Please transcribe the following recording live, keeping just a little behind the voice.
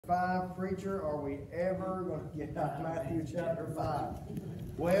5. Preacher, are we ever going to get out of Matthew chapter 5?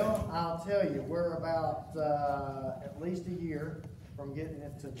 Well, I'll tell you, we're about at least a year from getting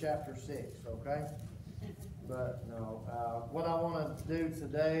into chapter 6, okay? But no, what I want to do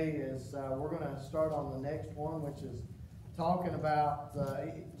today is we're going to start on the next one, which is talking about,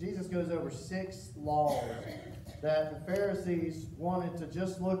 Jesus goes over 6 laws that the Pharisees wanted to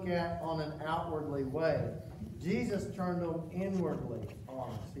just look at on an outwardly way. Jesus turned them inwardly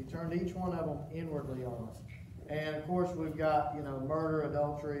on us. He turned each one of them inwardly on us. And of course, we've got, murder,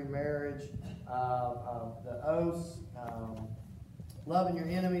 adultery, marriage, the oaths, loving your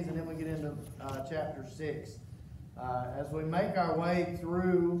enemies, and then we get into chapter 6. As we make our way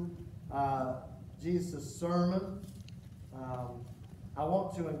through Jesus' sermon, I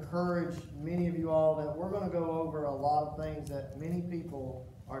want to encourage many of you all that we're going to go over a lot of things that many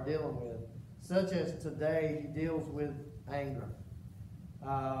people are dealing with, such as today he deals with anger.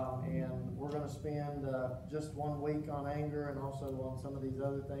 And we're going to spend just 1 week on anger and also on some of these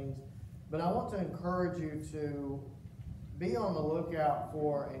other things. But I want to encourage you to be on the lookout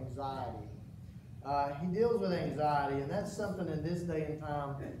for anxiety. He deals with anxiety, and that's something in this day and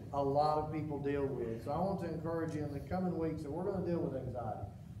time a lot of people deal with. So I want to encourage you in the coming weeks that we're going to deal with anxiety.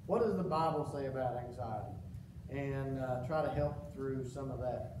 What does the Bible say about anxiety? And try to help through some of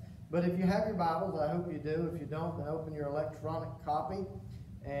that. But if you have your Bibles, I hope you do. If you don't, then open your electronic copy.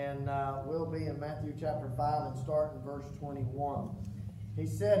 And we'll be in Matthew chapter 5 and start in verse 21. He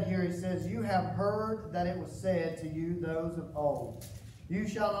said here, he says, "You have heard that it was said to you, those of old, you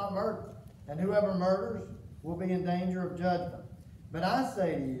shall not murder. And whoever murders will be in danger of judgment. But I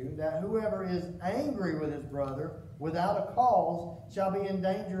say to you that whoever is angry with his brother without a cause shall be in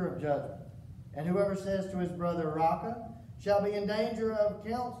danger of judgment. And whoever says to his brother, Raca, shall be in danger of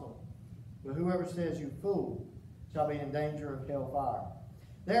counsel. But whoever says, you fool, shall be in danger of hellfire.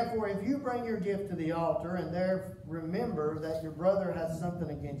 Therefore, if you bring your gift to the altar and there remember that your brother has something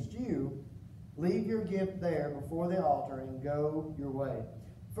against you, leave your gift there before the altar and go your way.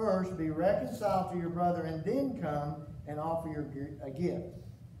 First, be reconciled to your brother, and then come and offer a gift.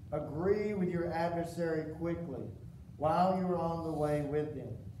 Agree with your adversary quickly, while you are on the way with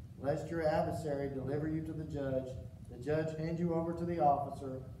them, lest your adversary deliver you to the judge hand you over to the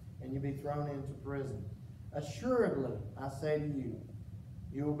officer, and you be thrown into prison. Assuredly, I say to you,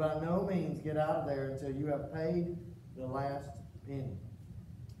 you will by no means get out of there until you have paid the last penny."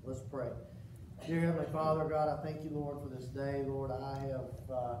 Let's pray. Dear Heavenly Father, God, I thank you, Lord, for this day. Lord, I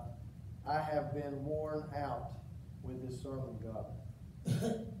have been worn out with this sermon,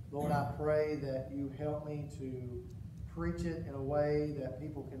 God. Lord, I pray that you help me to preach it in a way that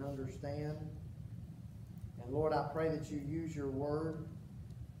people can understand. And Lord, I pray that you use your word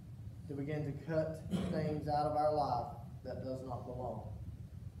to begin to cut things out of our life that does not belong.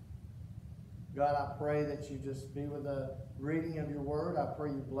 God, I pray that you just be with the reading of your word. I pray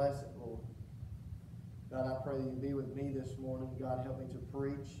you bless it, Lord. God, I pray that you be with me this morning. God, help me to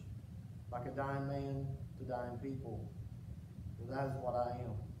preach like a dying man to dying people. For that is what I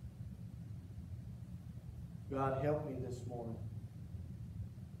am. God, help me this morning.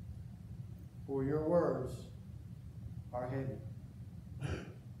 For your words are heavy.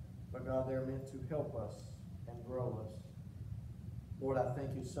 But God, they're meant to help us and grow us. Lord, I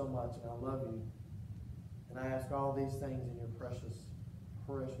thank you so much, and I love you. And I ask all these things in your precious,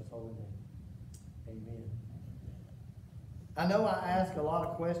 precious holy name. Amen. I know I ask a lot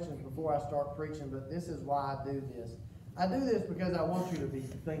of questions before I start preaching, but this is why I do this. I do this because I want you to be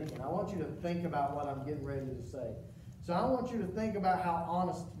thinking. I want you to think about what I'm getting ready to say. So I want you to think about how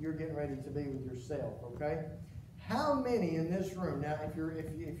honest you're getting ready to be with yourself, okay? How many in this room, now if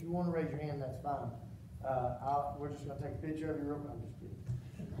you want to raise your hand, that's fine. We're just going to take a picture of your room. I'm just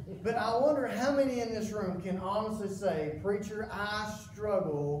kidding. But I wonder how many in this room can honestly say, "Preacher, I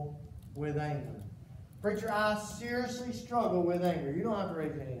struggle with anger. Preacher, I seriously struggle with anger." You don't have to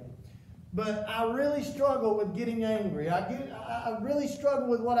raise your hand. But I really struggle with getting angry. I really struggle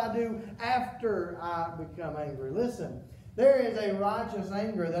with what I do after I become angry. Listen, there is a righteous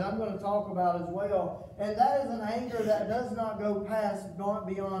anger that I'm going to talk about as well. And that is an anger that does not go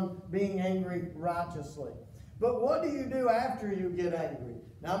beyond being angry righteously. But what do you do after you get angry?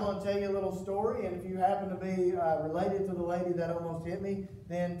 Now, I'm going to tell you a little story, and if you happen to be related to the lady that almost hit me,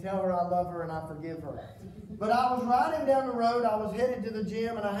 then tell her I love her and I forgive her. But I was riding down the road, I was headed to the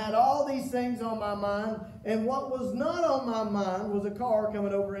gym, and I had all these things on my mind, and what was not on my mind was a car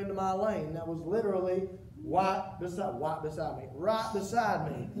coming over into my lane that was literally right beside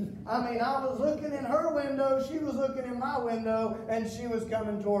me. I mean, I was looking in her window, she was looking in my window, and she was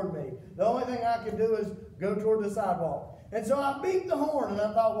coming toward me. The only thing I could do is go toward the sidewalk. And so I beat the horn, and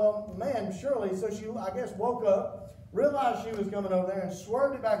I thought, well, man, surely. So she, I guess, woke up, realized she was coming over there, and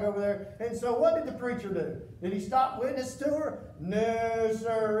swerved it back over there. And so what did the preacher do? Did he stop witness to her? No,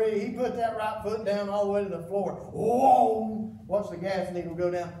 sirree. He put that right foot down all the way to the floor. Whoa! Watch the gas needle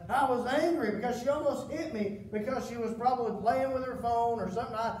go down. I was angry because she almost hit me because she was probably playing with her phone or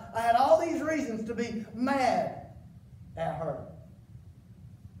something. I had all these reasons to be mad at her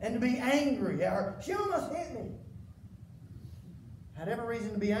and to be angry at her. She almost hit me. Had every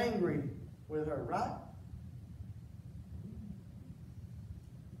reason to be angry with her, right?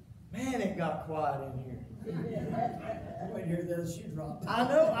 Man, it got quiet in here. Wait here, the shoe drop.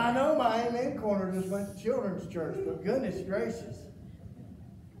 I know my amen corner just went to children's church, but goodness gracious.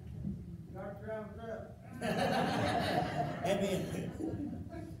 Amen.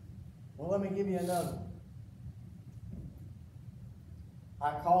 Well, let me give you another.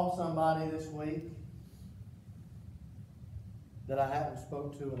 I called somebody this week that I hadn't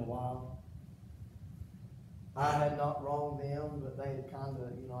spoke to in a while. I had not wronged them, but they had kind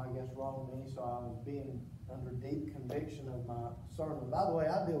of, I guess wronged me, so I was being under deep conviction of my sermon. By the way,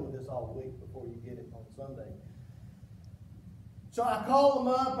 I deal with this all week before you get it on Sunday. So I called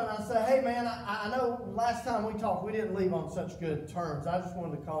them up and I said, hey man, I know last time we talked, we didn't leave on such good terms. I just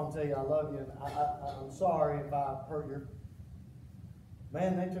wanted to call and tell you I love you, and I'm sorry if I hurt you.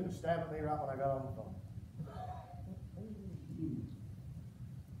 Man, they took a stab at me right when I got on the phone.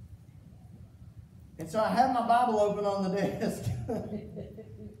 And so I had my Bible open on the desk.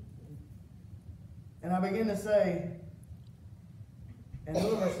 And I begin to say, and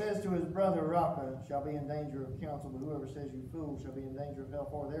whoever says to his brother, Raka, shall be in danger of counsel, but whoever says you fool shall be in danger of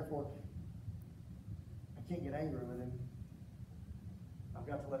hellfire. Therefore, I can't get angry with him. I've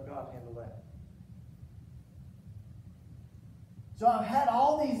got to let God handle that. So I've had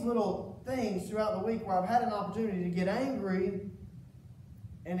all these little things throughout the week where I've had an opportunity to get angry,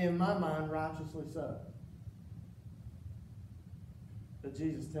 and in my mind, righteously so. But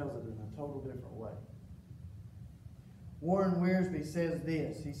Jesus tells it in a total different way. Warren Wiersbe says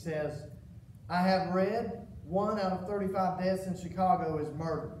this. He says, I have read 1 out of 35 deaths in Chicago is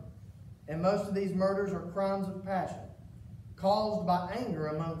murder. And most of these murders are crimes of passion, caused by anger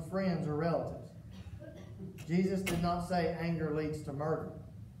among friends or relatives. Jesus did not say anger leads to murder.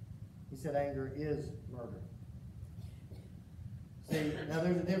 He said anger is murder. See, now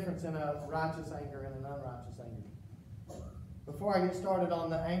there's a difference in a righteous anger and an unrighteous anger. Before I get started on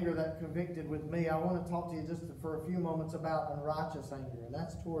the anger that convicted with me, I want to talk to you just for a few moments about unrighteous anger, and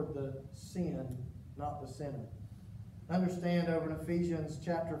that's toward the sin, not the sinner. Understand over in Ephesians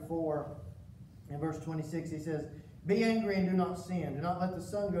chapter 4 and verse 26, he says, be angry and do not sin. Do not let the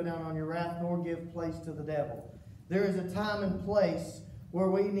sun go down on your wrath, nor give place to the devil. There is a time and place where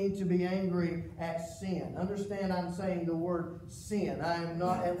we need to be angry at sin. Understand, I'm saying the word sin. I am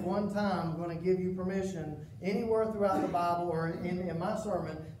not at one time going to give you permission anywhere throughout the Bible or in my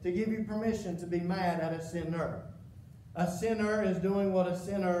sermon to give you permission to be mad at a sinner. A sinner is doing what a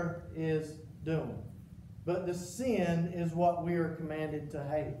sinner is doing. But the sin is what we are commanded to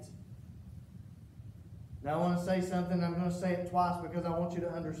hate. Now I want to say something. I'm going to say it twice because I want you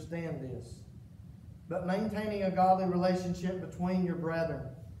to understand this. But maintaining a godly relationship between your brethren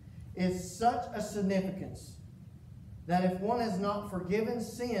is such a significance that if one has not forgiven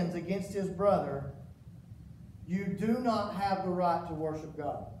sins against his brother, you do not have the right to worship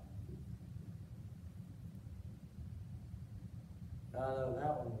God. I know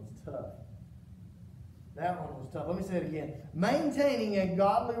that one was tough. That one was tough. Let me say it again. Maintaining a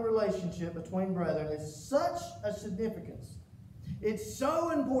godly relationship between brethren is such a significance. It's so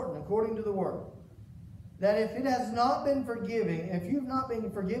important, according to the Word, that if it has not been forgiving, if you've not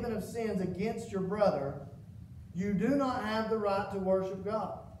been forgiven of sins against your brother, you do not have the right to worship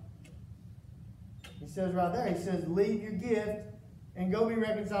God. He says right there, he says, leave your gift and go be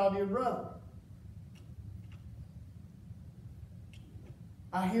reconciled to your brother.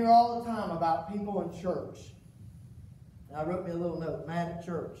 I hear all the time about people in church. And I wrote me a little note, mad at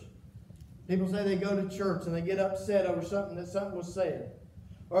church. People say they go to church and they get upset over something was said.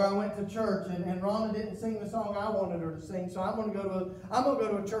 Or I went to church and Rhonda didn't sing the song I wanted her to sing, so I'm going to go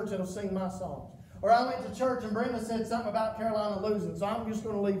to a church that'll sing my songs. Or I went to church and Brenda said something about Carolina losing, so I'm just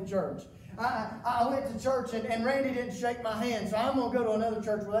going to leave church. I went to church and Randy didn't shake my hand, so I'm going to go to another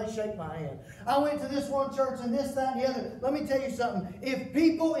church where they shake my hand. I went to this one church and this, that, and the other. Let me tell you something. If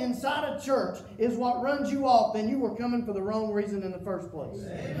people inside a church is what runs you off, then you were coming for the wrong reason in the first place.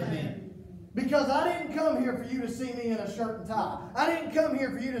 Amen. Because I didn't come here for you to see me in a shirt and tie. I didn't come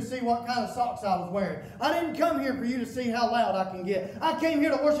here for you to see what kind of socks I was wearing. I didn't come here for you to see how loud I can get. I came here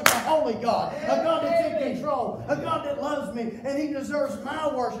to worship a holy God, a God that's in control, a God that loves me, and He deserves my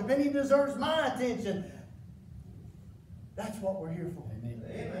worship, and He deserves my attention. That's what we're here for. Amen.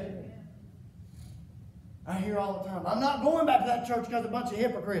 Amen. I hear all the time, I'm not going back to that church because a bunch of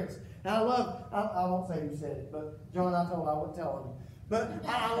hypocrites. And I won't say who said it, but John, I wouldn't tell him. But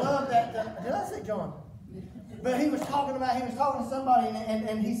I love that. Did I say John? But he was talking to somebody,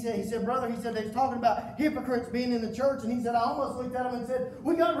 and he said, brother, he said they was talking about hypocrites being in the church, and he said, I almost looked at him and said,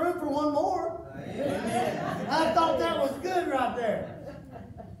 we got room for one more. Amen. I thought that was good right there.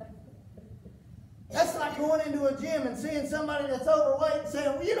 That's like going into a gym and seeing somebody that's overweight and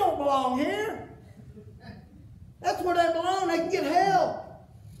saying, well, you don't belong here. That's where they belong. They can get help.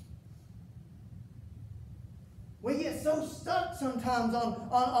 We get so stuck sometimes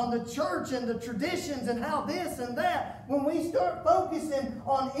on the church and the traditions and how this and that. When we start focusing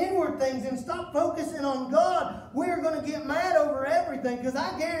on inward things and stop focusing on God, we're going to get mad over everything. Because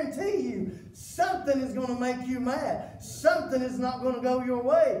I guarantee you, something is going to make you mad. Something is not going to go your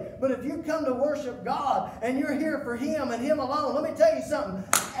way. But if you come to worship God and you're here for Him and Him alone, let me tell you something.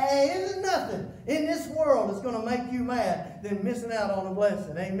 There's nothing in this world that's going to make you mad than missing out on a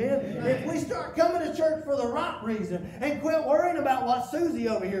blessing. Amen? If we start coming to church for the right reason and quit worrying about what Susie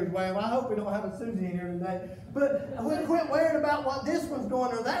over here is wearing. Well, I hope we don't have a Susie in here today. But we quit worrying about what this one's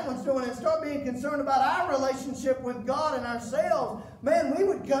doing or that one's doing and start being concerned about our relationship with God and ourselves. Man, we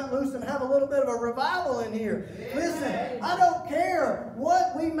would cut loose and have a little bit of a revival in here. Listen, I don't care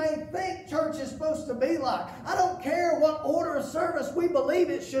what we may think church is supposed to be like. I don't care what order of service we believe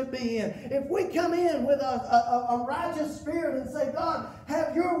it should be in. If we come in with a righteous spirit and say, God,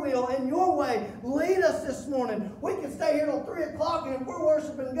 have your will and your way. Lead us this morning. We can stay here till 3 o'clock, and if we're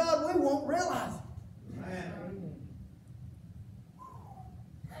worshiping God, we won't realize it.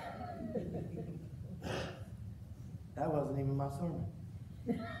 That wasn't even my sermon.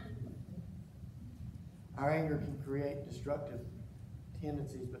 Our anger can create destructive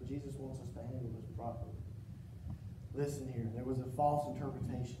tendencies, but Jesus wants us to handle this properly. Listen here, there was a false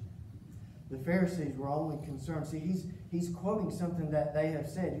interpretation. The Pharisees were only concerned. See, he's quoting something that they have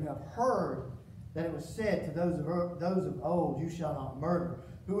said. You have heard that it was said to those of old, you shall not murder.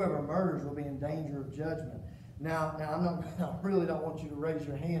 Whoever murders will be in danger of judgment. Now I really don't want you to raise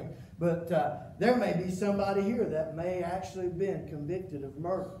your hand, but there may be somebody here that may actually have been convicted of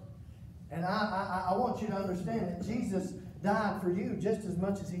murder. And I want you to understand that Jesus died for you just as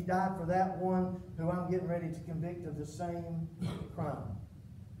much as He died for that one who I'm getting ready to convict of the same crime.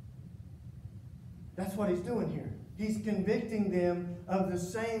 That's what He's doing here. He's convicting them of the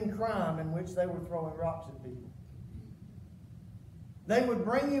same crime in which they were throwing rocks at people. They would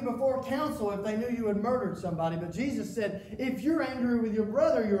bring you before council if they knew you had murdered somebody. But Jesus said, if you're angry with your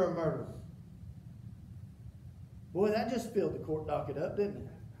brother, you're a murderer. Boy, that just filled the court docket up, didn't it?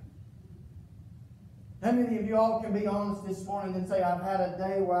 How many of you all can be honest this morning and say, I've had a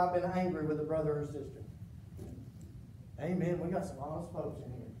day where I've been angry with a brother or sister? Amen. We got some honest folks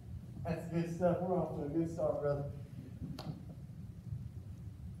in here. That's good stuff. We're off to a good start, brother.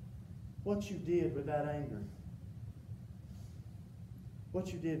 What you did with that anger. What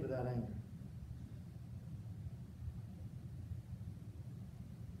you did with that anger.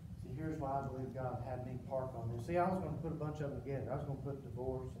 See, here's why I believe God had me park on this. See, I was going to put a bunch of them together. I was going to put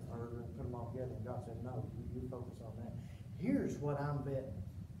divorce and murder and put them all together. And God said, no, you focus on that. Here's what I'm betting.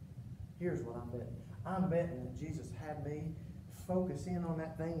 Here's what I'm betting. I'm betting that Jesus had me focus in on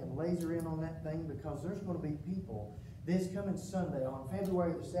that thing and laser in on that thing, because there's going to be people this coming Sunday on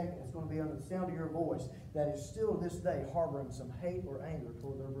February the 2nd, it's going to be under the sound of your voice, that is still this day harboring some hate or anger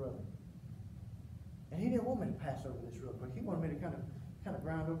toward their brother. And He didn't want me to pass over this real quick. He wanted me to kind of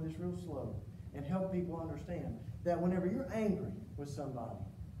grind over this real slow and help people understand that whenever you're angry with somebody,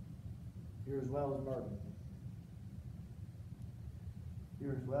 you're as well as murdering them.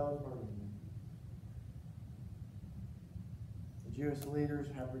 You're as well as murdering them. The Jewish leaders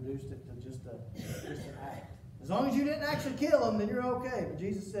have reduced it to just an act. As long as you didn't actually kill them, then you're okay. But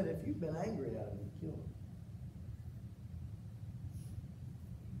Jesus said, if you've been angry at them, kill them.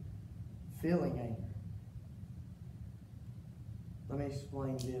 Feeling anger. Let me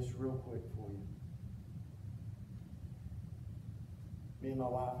explain this real quick for you. Me and my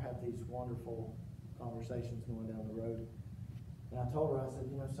wife had these wonderful conversations going down the road. And I told her, I said,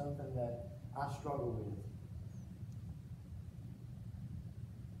 something that I struggle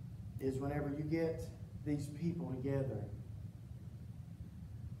with is whenever you get these people together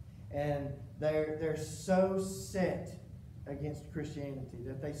and they're so set against Christianity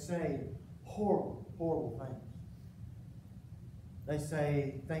that they say horrible, horrible things. They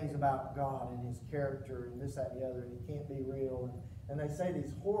say things about God and His character and this, that, and the other, and He can't be real. And they say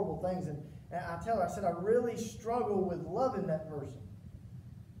these horrible things. And I tell her, I said, I really struggle with loving that person.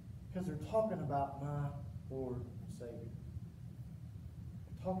 Because they're talking about my Lord and Savior.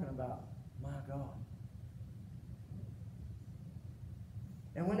 They're talking about my God.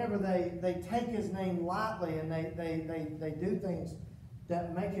 And whenever they take His name lightly and they do things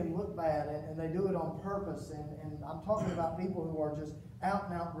that make Him look bad, and they do it on purpose, and I'm talking about people who are just out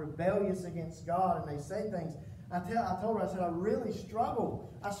and out rebellious against God, and they say things. I told her, I said, I really struggle.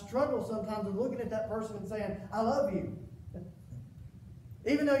 I struggle sometimes with looking at that person and saying, I love you.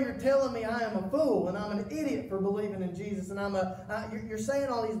 Even though you're telling me I am a fool and I'm an idiot for believing in Jesus, and you're saying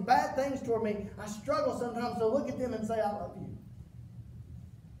all these bad things toward me, I struggle sometimes to look at them and say, I love you.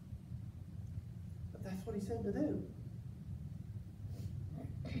 But that's what He said to do.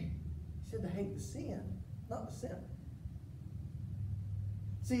 He said to hate the sin, not the sinner.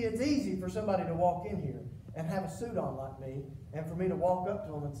 See, it's easy for somebody to walk in here and have a suit on like me, and for me to walk up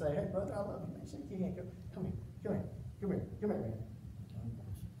to them and say, hey, brother, I love you. Man, shake your hand. Come here, man.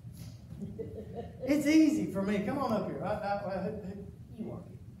 It's easy for me. Come on up here. You are.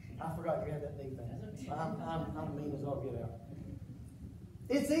 I forgot you had that knee thing. I'm mean as all get out.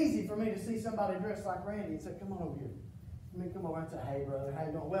 It's easy for me to see somebody dressed like Randy and say, come on over here. Come over and say, hey, brother, how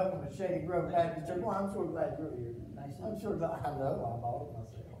you doing? Welcome to Shady Grove Baptist Church. Well, I'm sure glad you're here. I'm sure glad. I know I bought it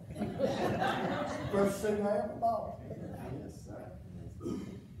myself. First suit I ever bought. Yes, sir.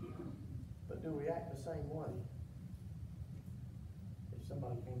 But do we act the same way if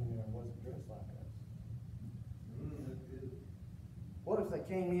somebody came in there and wasn't dressed like us? What if they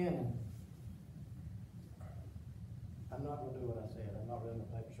came in and I'm not going to do what I said. I'm not really going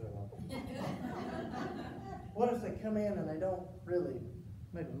to take a shirt off. What if they come in and they don't really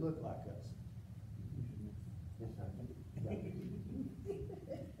maybe look like us? Yes, sir.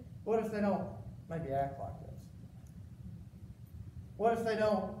 What if they don't maybe act like us? What if they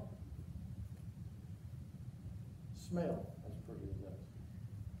don't smell as pretty as us?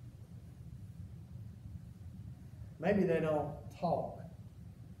 Maybe they don't talk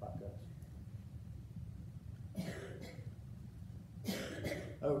like us.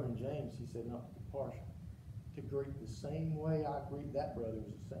 Over in James, he said not to be partial. To greet the same way I greet that brother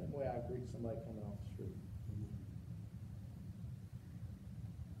is the same way I greet somebody coming off the street.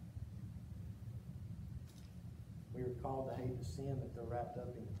 We are called to hate the sin that they're wrapped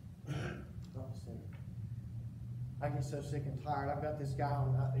up in, not the sinner. I get so sick and tired. I've got this guy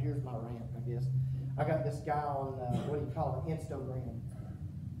on, here's my rant, I guess. I got this guy on, what do you call it, Instagram.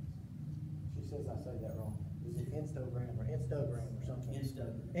 She says I say that wrong. Is it Instagram or something?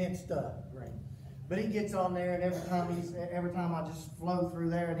 Instagram. But he gets on there, and every time I just flow through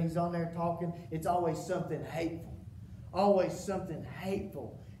there, and he's on there talking, it's always something hateful. Always something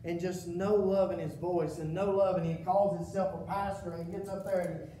hateful. And just no love in his voice, and no love, and he calls himself a pastor, and he gets up there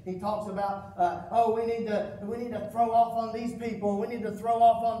and he talks about, we need to throw off on these people, we need to throw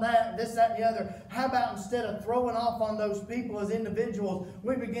off on that, this, that, and the other. How about instead of throwing off on those people as individuals,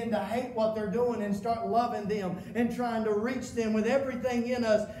 we begin to hate what they're doing and start loving them and trying to reach them with everything in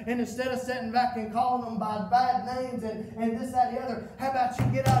us, and instead of sitting back and calling them by bad names and this, that, and the other, how about you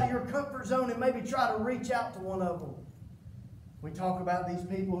get out of your comfort zone and maybe try to reach out to one of them? We talk about these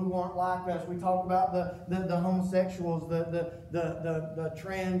people who aren't like us. We talk about the homosexuals, the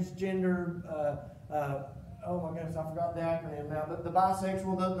transgender, oh my goodness, I forgot the acronym now, but the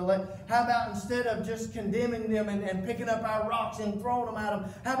bisexual, how about instead of just condemning them and picking up our rocks and throwing them at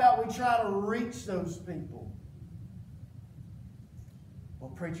them, how about we try to reach those people? Well,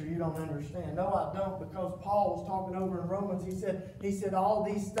 preacher, you don't understand. No, I don't, because Paul was talking over in Romans. He said all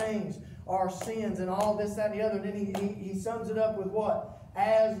these things are sins and all this, that, and the other. And then he sums it up with what?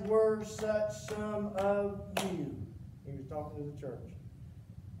 As were such some of you. He was talking to the church.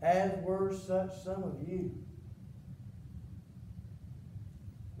 As were such some of you.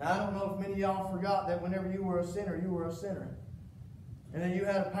 Now, I don't know if many of y'all forgot that whenever you were a sinner, you were a sinner. And then you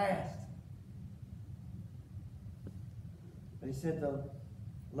had a past. But he said to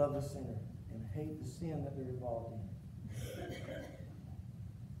love the sinner and hate the sin that they're involved in.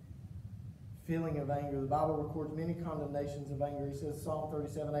 Feeling of anger. The Bible records many condemnations of anger. He says, Psalm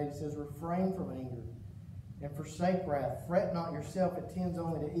 37:8, he says, refrain from anger and forsake wrath. Fret not yourself, it tends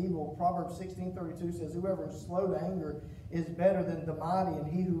only to evil. Proverbs 16:32 says, whoever is slow to anger is better than the mighty, and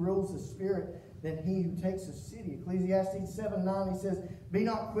he who rules the spirit than he who takes a city. Ecclesiastes 7:9, he says, be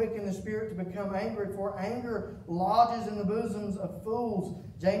not quick in the spirit to become angry, for anger lodges in the bosoms of fools.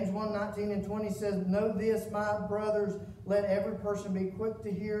 James 1:19 and 20 says, know this, my brothers, let every person be quick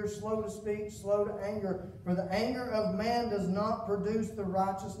to hear, slow to speak, slow to anger. For the anger of man does not produce the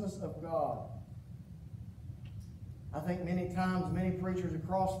righteousness of God. I think many times, many preachers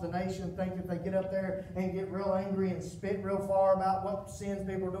across the nation think if they get up there and get real angry and spit real far about what sins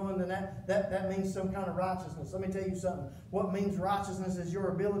people are doing, then that means some kind of righteousness. Let me tell you something. What means righteousness is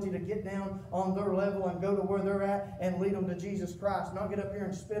your ability to get down on their level and go to where they're at and lead them to Jesus Christ. Not get up here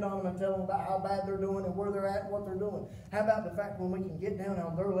and spit on them and tell them about how bad they're doing and where they're at and what they're doing. How about the fact when we can get down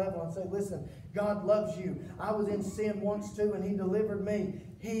on their level and say, listen, God loves you. I was in sin once too, and He delivered me.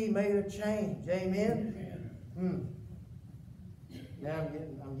 He made a change. Amen? Now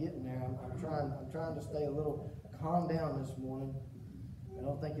I'm getting there. I'm trying to stay a little calm down this morning. I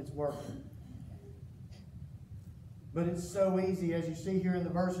don't think it's working. But it's so easy, as you see here in the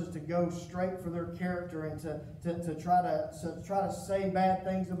verses, to go straight for their character and to try to say bad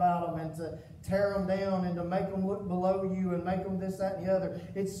things about them and to tear them down and to make them look below you and make them this, that, and the other.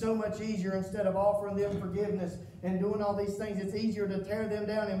 It's so much easier, instead of offering them forgiveness and doing all these things, it's easier to tear them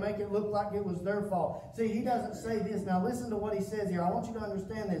down and make it look like it was their fault. See, he doesn't say this. Now listen to what he says here. I want you to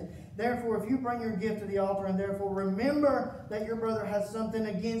understand this. Therefore, if you bring your gift to the altar, and therefore remember that your brother has something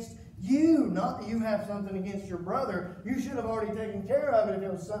against you, not that you have something against your brother. You should have already taken care of it if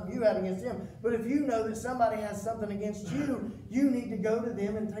it was something you had against him. But if you know that somebody has something against you, you need to go to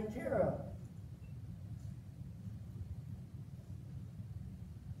them and take care of it.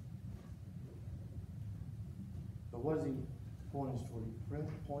 But what does he point us toward?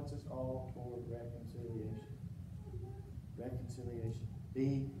 He points us all toward reconciliation. Reconciliation.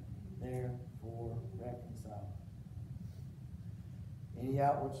 Be therefore reconciled. Any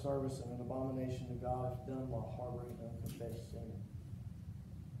outward service and an abomination to God is done while harboring unconfessed sin.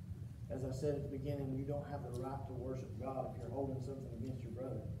 As I said at the beginning, you don't have the right to worship God if you're holding something against your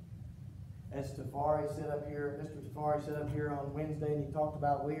brother. As Mr. Tafari said up here on Wednesday, and he talked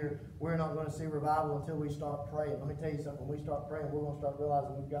about we're not going to see revival until we start praying. Let me tell you something. When we start praying, we're going to start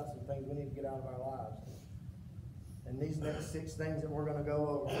realizing we've got some things we need to get out of our lives. And these next 6 things that we're going to go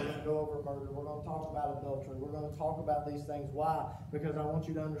over, we're going to go over murder, we're going to talk about adultery, we're going to talk about these things. Why? Because I want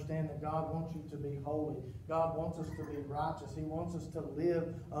you to understand that God wants you to be holy. God wants us to be righteous. He wants us to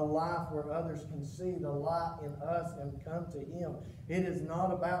live a life where others can see the light in us and come to Him. It is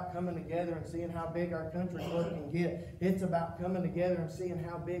not about coming together and seeing how big our country club can get. It's about coming together and seeing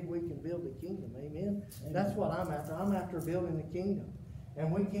how big we can build the kingdom. Amen? That's what I'm after. I'm after building the kingdom. And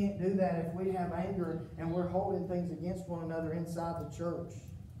we can't do that if we have anger and we're holding things against one another inside the church.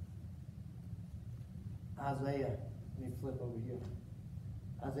 Isaiah, let me flip over here.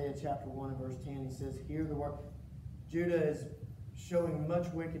 Isaiah chapter 1 and verse 10, he says, hear the word. Judah is showing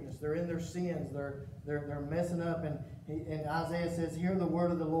much wickedness. They're in their sins. They're messing up. And Isaiah says, hear the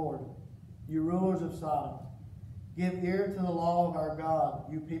word of the Lord, you rulers of Sodom. Give ear to the law of our God,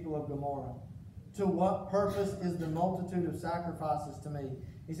 you people of Gomorrah. To what purpose is the multitude of sacrifices to me?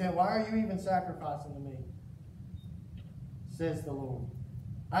 He said, why are you even sacrificing to me? Says the Lord.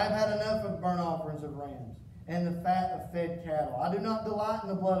 I have had enough of burnt offerings of rams and the fat of fed cattle. I do not delight in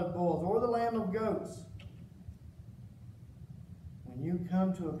the blood of bulls or the lamb of goats. When you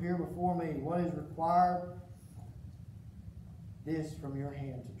come to appear before me, what is required? This from your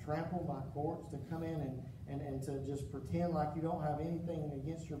hand, to trample my courts, to come in and to just pretend like you don't have anything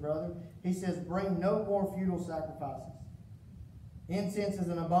against your brother. He says, bring no more futile sacrifices. Incense is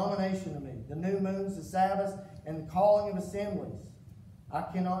an abomination to me. The new moons, the Sabbaths, and the calling of assemblies. I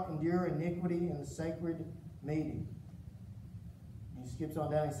cannot endure iniquity in the sacred meeting. He skips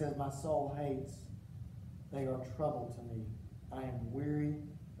on down. He says, my soul hates. They are trouble to me. I am weary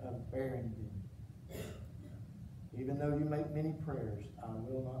of bearing them. Even though you make many prayers, I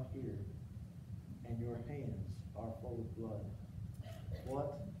will not hear. And your hands are full of blood.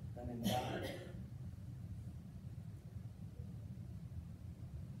 What an indictment.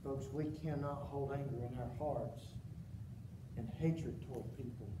 Folks, we cannot hold anger in our hearts and hatred toward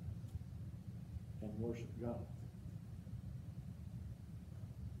people and worship God.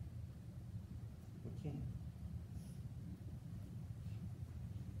 We can't.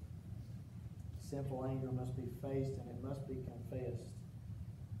 Simple anger must be faced and it must be confessed.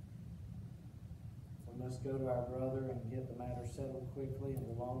 We must go to our brother and get the matter settled quickly, and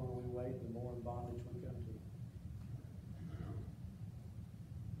the longer we wait, the more in bondage we come to.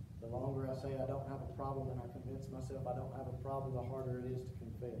 The longer I say I don't have a problem and I convince myself I don't have a problem, the harder it is to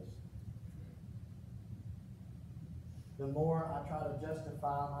confess. the more I try to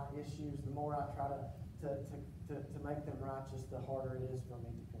justify my issues, the more I try to make them righteous, the harder it is for me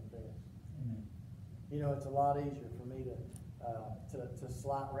to confess. Amen. You know, it's a lot easier for me to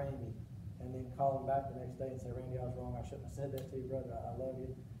slight Randy and then call him back the next day and say, Randy, I was wrong. I shouldn't have said that to you, brother. I love you.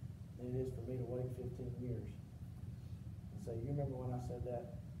 Than it is for me to wait 15 years and say, you remember when I said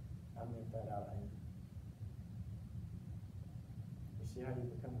that? I meant that out of anger. You see how you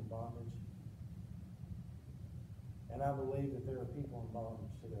become in bondage? And I believe that there are people in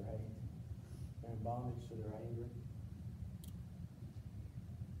bondage to their hate. They're in bondage to their anger.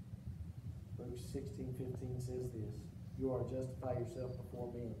 Luke 16:15 says this, you are justify yourself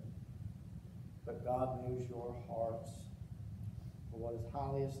before men, but God knows your hearts. For what is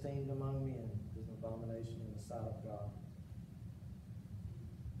highly esteemed among men is an abomination in the sight of God.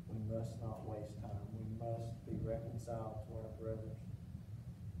 We must not waste time. We must be reconciled to our brothers.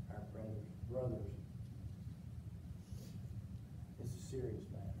 It's a serious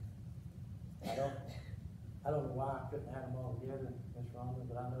matter. I don't know why I couldn't have them all together, Miss Rhonda,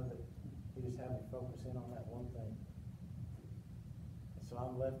 but I know that He just had me focus in on that one thing. And so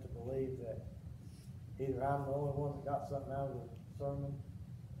I'm left to believe that either I'm the only one that got something out of the sermon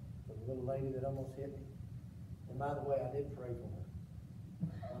for the little lady that almost hit me. And by the way, I did pray for her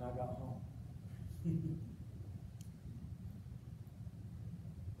when I got home.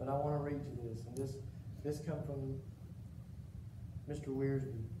 But I want to read you this, and this comes from Mr.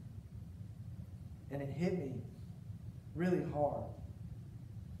 Wearsby. And it hit me really hard.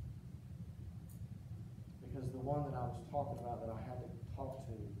 Because the one that I was talking about that I had to talk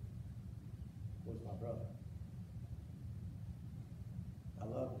to was my brother. I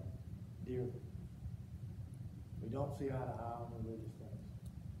love him dearly. We don't see eye to eye on religious things.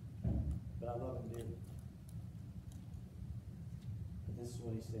 But I love him dearly. But this is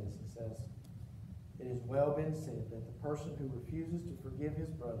what he says. He says, it has well been said that the person who refuses to forgive his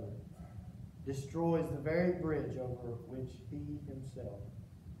brother destroys the very bridge over which he himself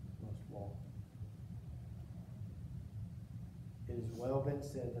must walk. It has well been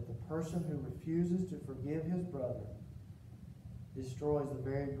said that the person who refuses to forgive his brother destroys the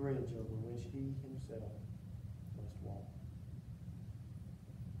very bridge over which he himself must walk.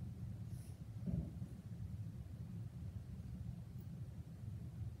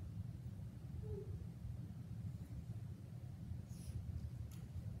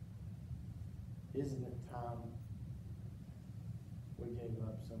 Isn't it time we gave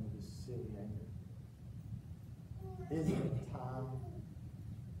up some of this silly anger? Isn't it time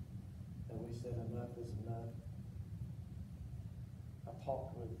that we said enough is enough? I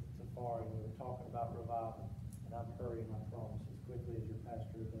talked with Tafari and we were talking about revival, and I'm hurrying, I promise, as quickly as your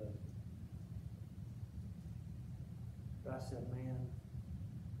pastor does. But I said, man,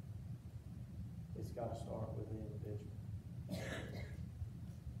 it's got to start with the individual.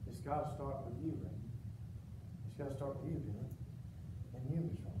 It's got to start with you, Randy. It's got to start with you, Dylan. And you,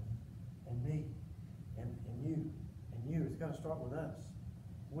 Miss Rhonda. And me. And you. And you. It's got to start with us.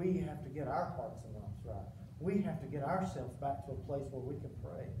 We have to get our hearts and lives right. We have to get ourselves back to a place where we can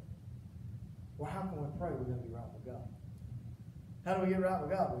pray. Well, how can we pray? We're going to be right with God. How do we get right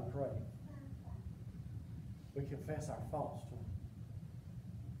with God? We pray. We confess our faults to Him.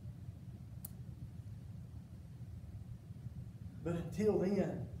 But until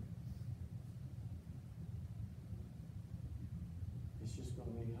then, it's just going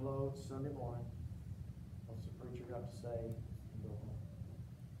to be, hello, it's Sunday morning. What's the preacher got to say? And go home.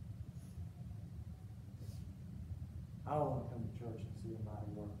 I don't want to come to church and see a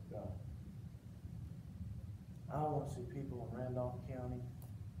mighty work of God. I don't want to see people in Randolph County.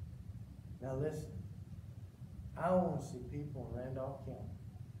 Now listen, I don't want to see people in Randolph County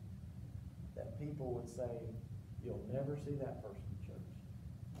that people would say, you'll never see that person in church.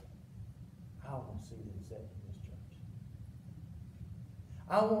 I want to see them set in this church.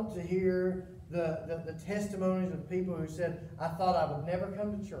 I want to hear the testimonies of people who said, I thought I would never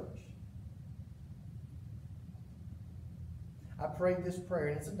come to church. I prayed this prayer,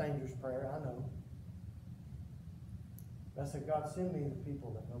 and it's a dangerous prayer, I know. But I said, God, send me the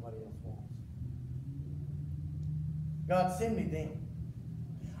people that nobody else wants. God, send me them.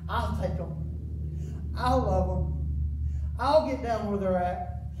 I'll take them. I'll love them. I'll get down where they're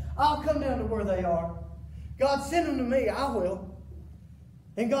at. I'll come down to where they are. God, send them to me. I will.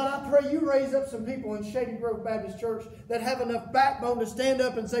 And God, I pray you raise up some people in Shady Grove Baptist Church that have enough backbone to stand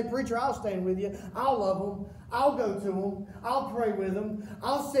up and say, preacher, I'll stand with you. I'll love them. I'll go to them. I'll pray with them.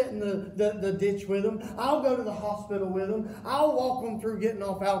 I'll sit in the ditch with them. I'll go to the hospital with them. I'll walk them through getting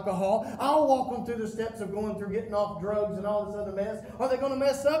off alcohol. I'll walk them through the steps of going through getting off drugs and all this other mess. Are they going to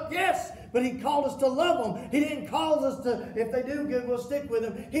mess up? Yes. But He called us to love them. He didn't call us to, if they do good, we'll stick with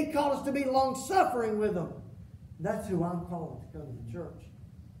them. He called us to be long-suffering with them. That's who I'm calling to come to the church.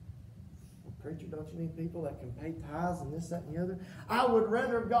 Preacher, don't you need people that can pay tithes and this, that, and the other? I would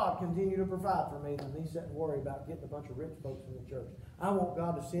rather God continue to provide for me than me sit and worry about getting a bunch of rich folks in the church. I want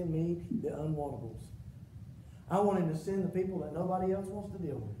God to send me the unwantables. I want Him to send the people that nobody else wants to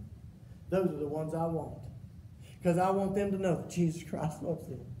deal with. Those are the ones I want. Because I want them to know that Jesus Christ loves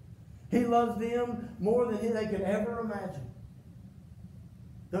them. He loves them more than they could ever imagine.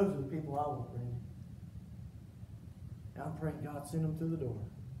 Those are the people I want, Randy. I'm praying God send them through the door.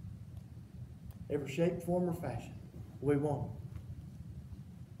 Every shape, form, or fashion. We want them.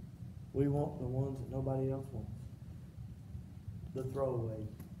 We want the ones that nobody else wants. The throwaways.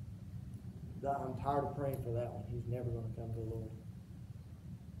 I'm tired of praying for that one. He's never going to come to the Lord.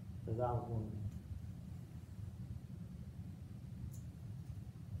 Because I was one of them.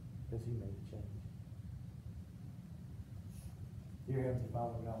 Because He made the change. Dear Heavenly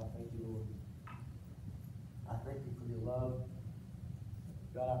Father God, I thank you, Lord. I thank you for your love.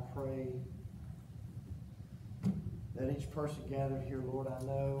 God, I pray that each person gathered here, Lord, I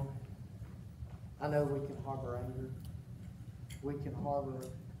know we can harbor anger. We can harbor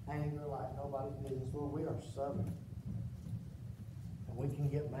anger like nobody's business. Lord, we are southern. And we can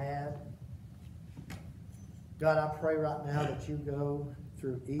get mad. God, I pray right now that you go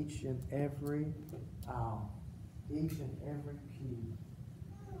through each and every aisle, each and every pew.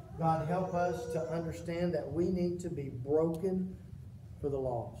 God, help us to understand that we need to be broken for the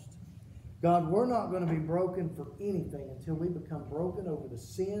lost. God, we're not going to be broken for anything until we become broken over the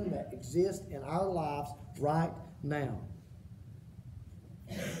sin that exists in our lives right now.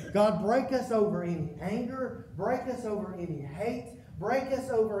 God, break us over any anger, break us over any hate, break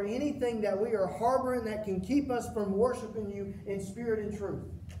us over anything that we are harboring that can keep us from worshiping you in spirit and truth.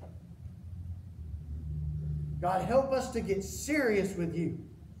 God, help us to get serious with you.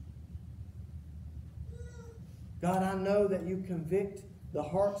 God, I know that you convict the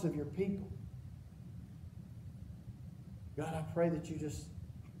hearts of your people. God, I pray that you just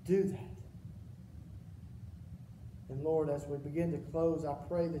do that. And Lord, as we begin to close, I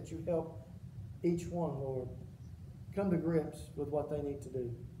pray that you help each one, Lord, come to grips with what they need to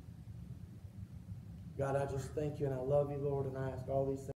do. God, I just thank you and I love you, Lord, and I ask all these things.